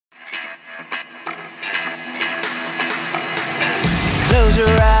close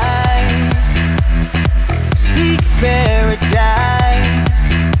your eyes, seek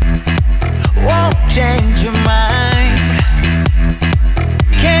paradise, won't change your mind,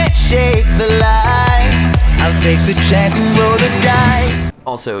 can't shape the lights, I'll take the chance and roll the dice.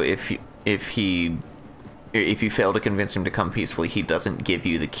 Also, if you fail to convince him to come peacefully, he doesn't give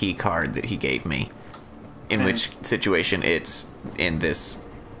you the key card that he gave me. In which situation it's in this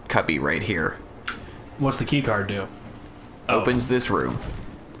cubby right here. What's the key card do? Opens this room.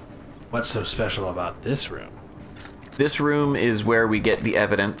 What's so special about this room? This room is where we get the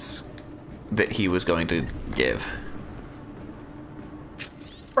evidence that he was going to give.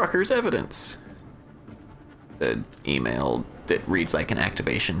 Rucker's evidence. The email that reads like an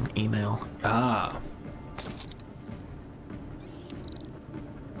activation email. Ah.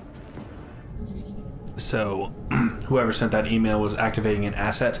 So, whoever sent that email was activating an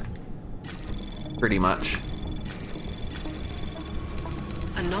asset? Pretty much.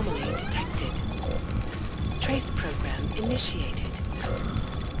 Anomaly detected. Trace program initiated.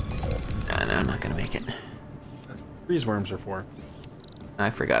 No, I'm not gonna make it. Freeze worms are for.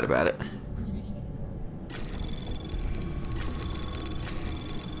 I forgot about it.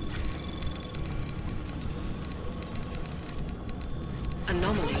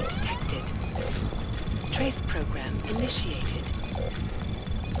 Anomaly detected. Trace program initiated.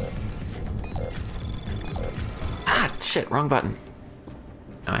 Ah, shit, wrong button.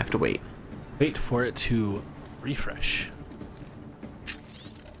 Now I have to wait. Wait for it to refresh.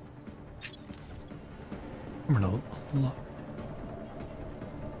 Terminal lock.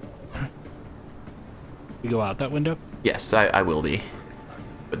 You go out that window? Yes, I will be.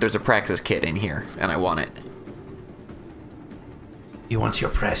 But there's a Praxis kit in here, and I want it. You want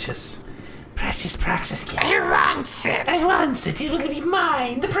your precious Praxis kit? I want it! I want it! It will be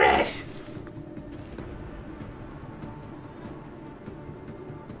mine! The precious!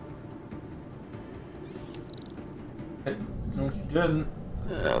 No, she didn't.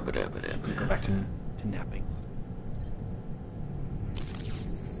 Go back to napping.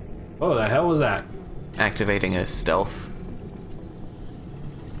 What the hell was that? Activating a stealth.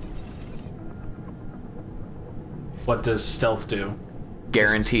 What does stealth do?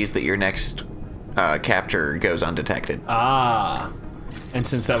 Guarantees that your next capture goes undetected. Ah. And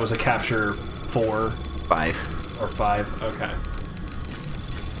since that was a capture 4... 5. Or 5, okay.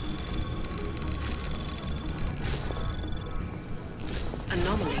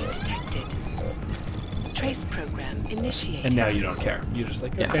 Anomaly detected. Trace program initiated. And now you don't care. You're just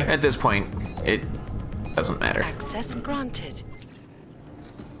like, okay. Yeah, at this point, it doesn't matter. Access granted.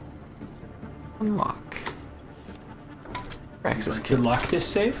 Unlock. Praxis To kit. lock this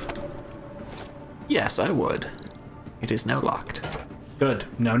safe? Yes, I would. It is now locked. Good.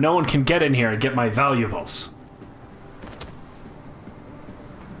 Now no one can get in here and get my valuables.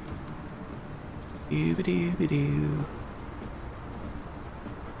 Doo-ba-doo-ba-doo.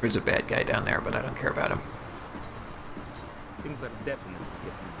 There's a bad guy down there, but I don't care about him. Things are definitely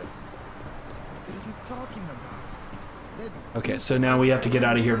getting better. What are you talking about? Okay, so now we have to get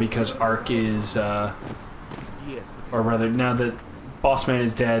out of here because Ark is, Yes, or rather, now that Bossman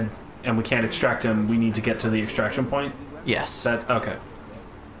is dead and we can't extract him, we need to get to the extraction point? Yes. That, okay.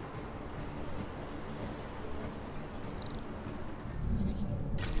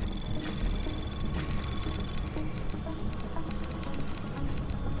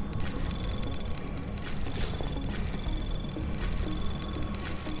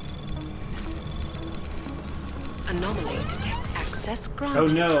 Anomaly detect. Access Oh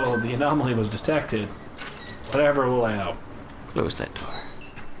granted. no, the anomaly was detected. Whatever will I know. Close that door.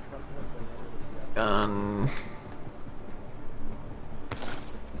 Gun.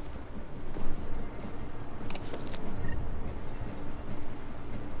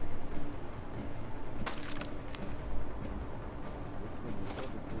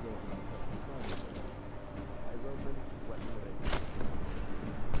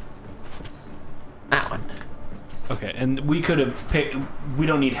 That one. Okay, and we could have picked... We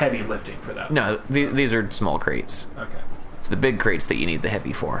don't need heavy lifting for that. No, these are small crates. Okay. It's the big crates that you need the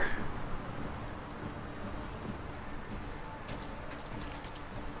heavy for.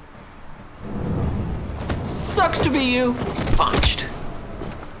 Sucks to be you. Punched.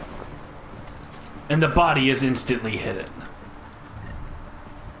 And the body is instantly hidden.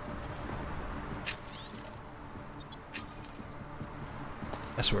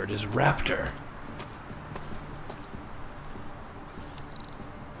 That's where it is, Raptor.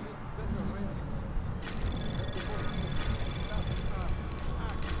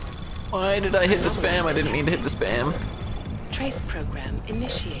 Why did I hit the spam? I didn't mean to hit the spam. Trace program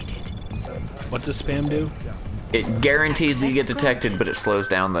initiated. What does spam do? It guarantees that you get detected, but it slows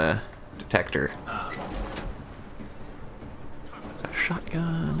down the detector. A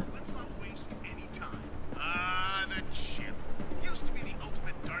shotgun.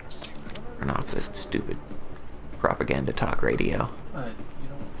 Turn off the stupid propaganda talk radio. You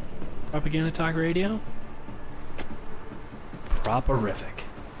don't propaganda talk radio? Proporific.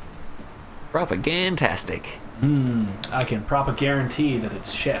 Propagantastic. I can guarantee that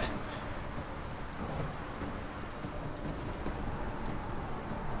it's shit.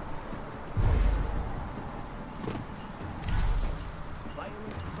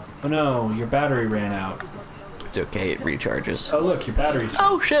 Oh no, your battery ran out. It's okay, it recharges. Oh look, your battery's...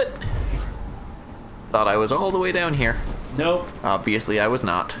 Oh shit! Thought I was all the way down here. Nope, Obviously I was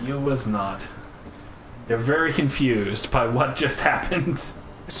not. you was not. They're very confused by what just happened.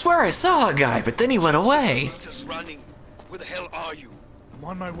 I swear I saw a guy, but then he went away. Just running. Where the hell are you? I'm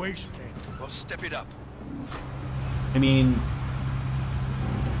on my way, Chicane. Well, step it up. I mean...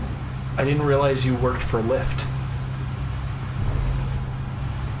 I didn't realize you worked for Lyft.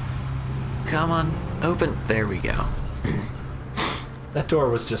 Come on, open. There we go. That door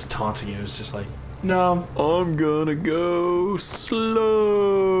was just taunting you. It was just like, no. I'm gonna go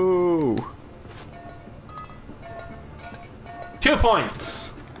slow. 2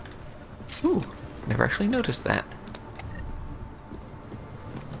 points! Ooh, never actually noticed that.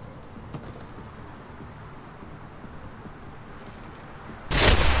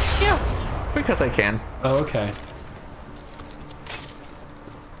 Yeah, because I can. Oh, okay.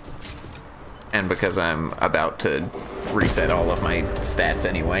 And because I'm about to reset all of my stats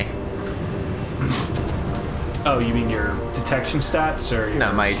anyway. Oh, you mean your detection stats, or your...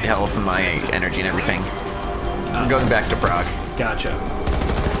 No, my health and my energy and everything. I'm going back to Prague. Gotcha.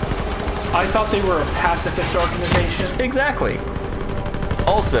 I thought they were a pacifist organization. Exactly.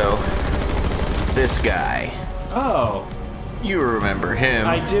 Also, this guy. Oh, You remember him.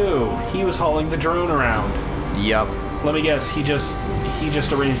 I do. He was hauling the drone around. Yup. Let me guess, he just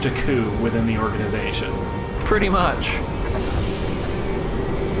arranged a coup within the organization. Pretty much.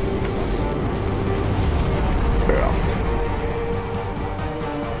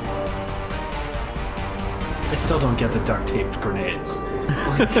 I still don't get the duct taped grenades.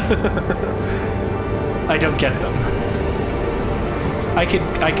 I don't get them. I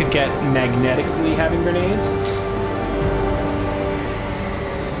could get magnetically having grenades.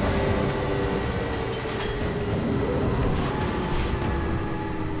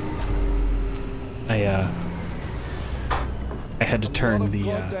 I had to turn the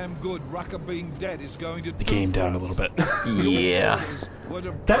game down a little bit. Yeah.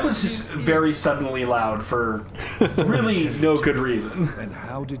 That was just very suddenly loud for really no good reason. And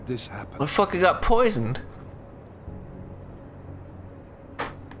how did this happen? The fucker got poisoned.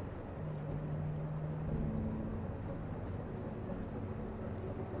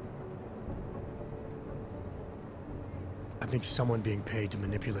 I think someone being paid to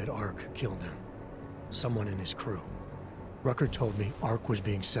manipulate Ark killed him. Someone in his crew. Rucker told me Ark was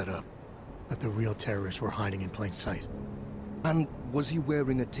being set up, that the real terrorists were hiding in plain sight. And was he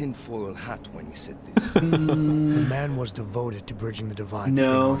wearing a tinfoil hat when he said this? The man was devoted to bridging the divide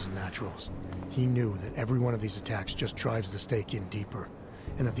between No. ours and naturals. He knew that every one of these attacks just drives the stake in deeper,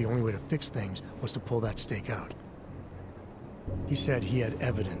 and that the only way to fix things was to pull that stake out. He said he had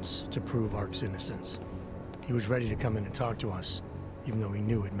evidence to prove Ark's innocence. He was ready to come in and talk to us, even though he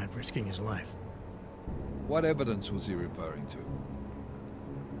knew it meant risking his life. What evidence was he referring to?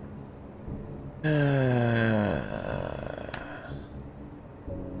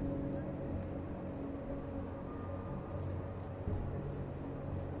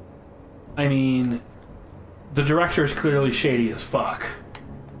 I mean, the director is clearly shady as fuck.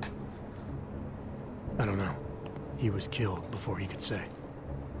 I don't know. He was killed before he could say.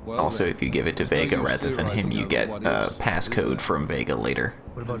 Well, Also, then, if you give it to it's no Vega use rather than him, theorizing you over get what a is, is passcode there? from Vega later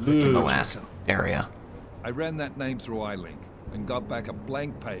What about Ooh. Victor? in the last area. I ran that name through iLink and got back a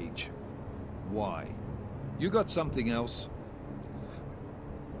blank page. Why? You got something else?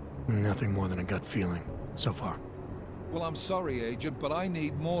 Nothing more than a gut feeling, so far. Well, I'm sorry, Agent, but I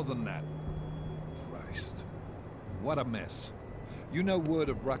need more than that. Christ. What a mess. You know word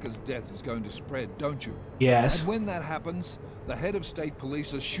of Rucker's death is going to spread, don't you? Yes. And when that happens, the head of state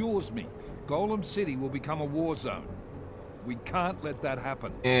police assures me Golem City will become a war zone. We can't let that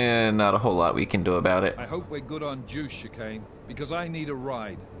happen. And not a whole lot we can do about it. I hope we're good on juice, Chicane, because I need a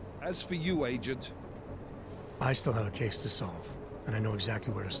ride. As for you, Agent... I still have a case to solve, and I know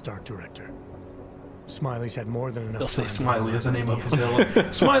exactly where to start, Director. Smiley's had more than enough They'll say time to Smiley is the name of the investigate.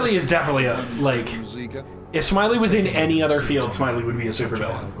 villain. Smiley is definitely a, like... Zika? If Smiley was in any other field, Smiley would be a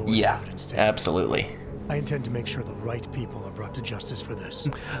supervillain. Yeah, absolutely. I intend to make sure the right people are brought to justice for this.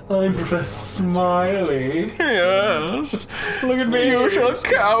 I'm Professor Smiley. Yes. Look at me. You shall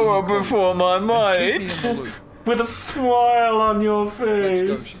cower before my Keep me in might. the loop. With a smile on your Let's go,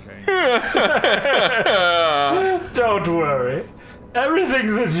 face. Chicane. Don't worry.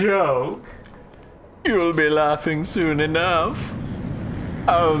 Everything's a joke. You'll be laughing soon enough.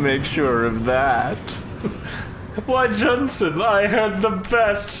 I'll make sure of that. Why, Johnson, I heard the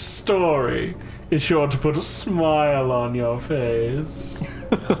best story is sure to put a smile on your face.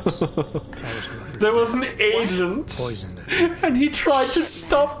 There was an agent, Poisoned it. and he tried to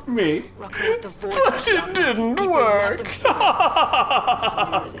stop me. Rucker was the voice But it didn't work.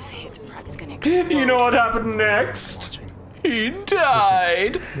 This hit is gonna You know what happened next? He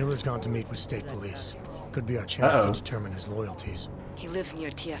died. Miller's gone to meet with state police. Could be our chance Uh-oh. to determine his loyalties. He lives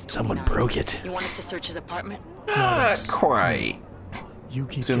near TF. Someone broke it. You want us to search his apartment? Not quite. You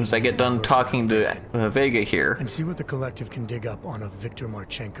keep As soon as I digging get done into talking Versailles to Vega here, and see what the collective can dig up on a Victor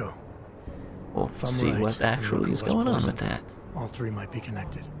Marchenko. we'll If I'm see right, what actually Rucker is was going on poisoned. with that. All three might be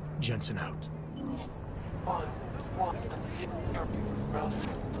connected. Jensen out.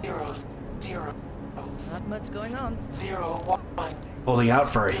 Not much going on. Holding out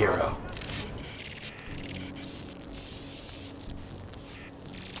for a hero.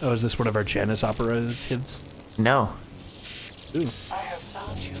 Oh, is this one of our Janus operatives? No. Ooh. I have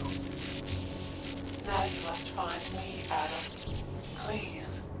found you. Now you must find me, Adam. Please,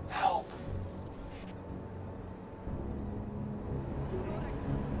 help.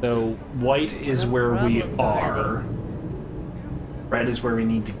 So, white is where we are. Red is where we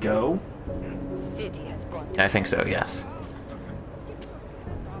need to go. City has gone. I think so, yes.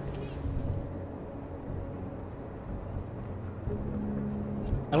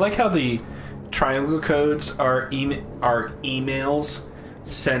 I like how the triangle codes are emails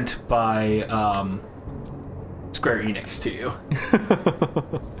sent by Square Enix to you.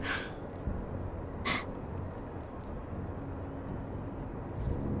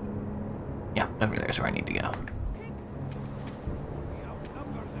 Yeah, over there's where I need to go.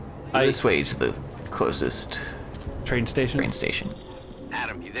 I- This way to the closest Train station? train station.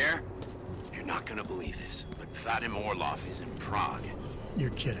 Adam, you there? You're not gonna believe this, but Vadim Orlov is in Prague. You're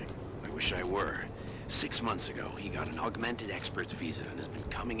kidding. I wish I were. 6 months ago, he got an augmented expert's visa and has been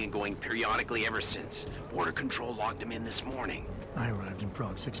coming and going periodically ever since. Border Control logged him in this morning. I arrived in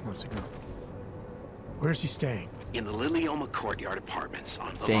Prague 6 months ago. Where's he staying? In the Lilioma Courtyard Apartments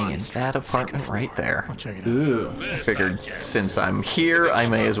on Staying in Vavani Street, that second apartment floor. right there. I'll check it out. Ooh, I figured since I'm here, I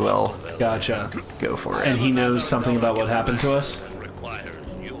may as well gotcha. go for And it. he knows something about what happened to us?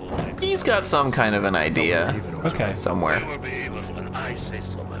 He's got some kind of an idea Okay. somewhere.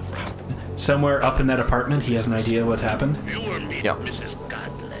 Somewhere up in that apartment, he has an idea what happened? Yep.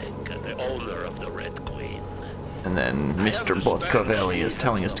 And then Mr. Botkovelli is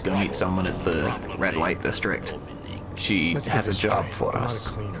telling us to go meet someone at the red light district. She Let's get has a this job straight. for I'm not a us.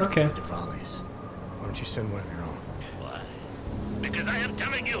 cleaner Okay. at Diwali's. Why don't you send one of your own? Because I am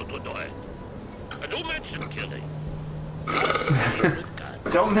telling you to do it. Don't mention killing.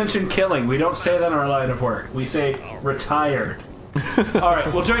 Don't mention killing. We don't say that in our line of work. We say retired.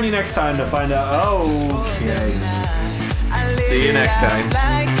 Alright, we'll join you next time to find out. Okay. See you next time.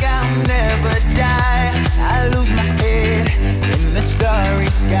 Like I'll never die. I lose my head in the starry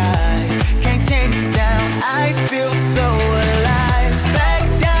skies. Can't tame me down. I feel so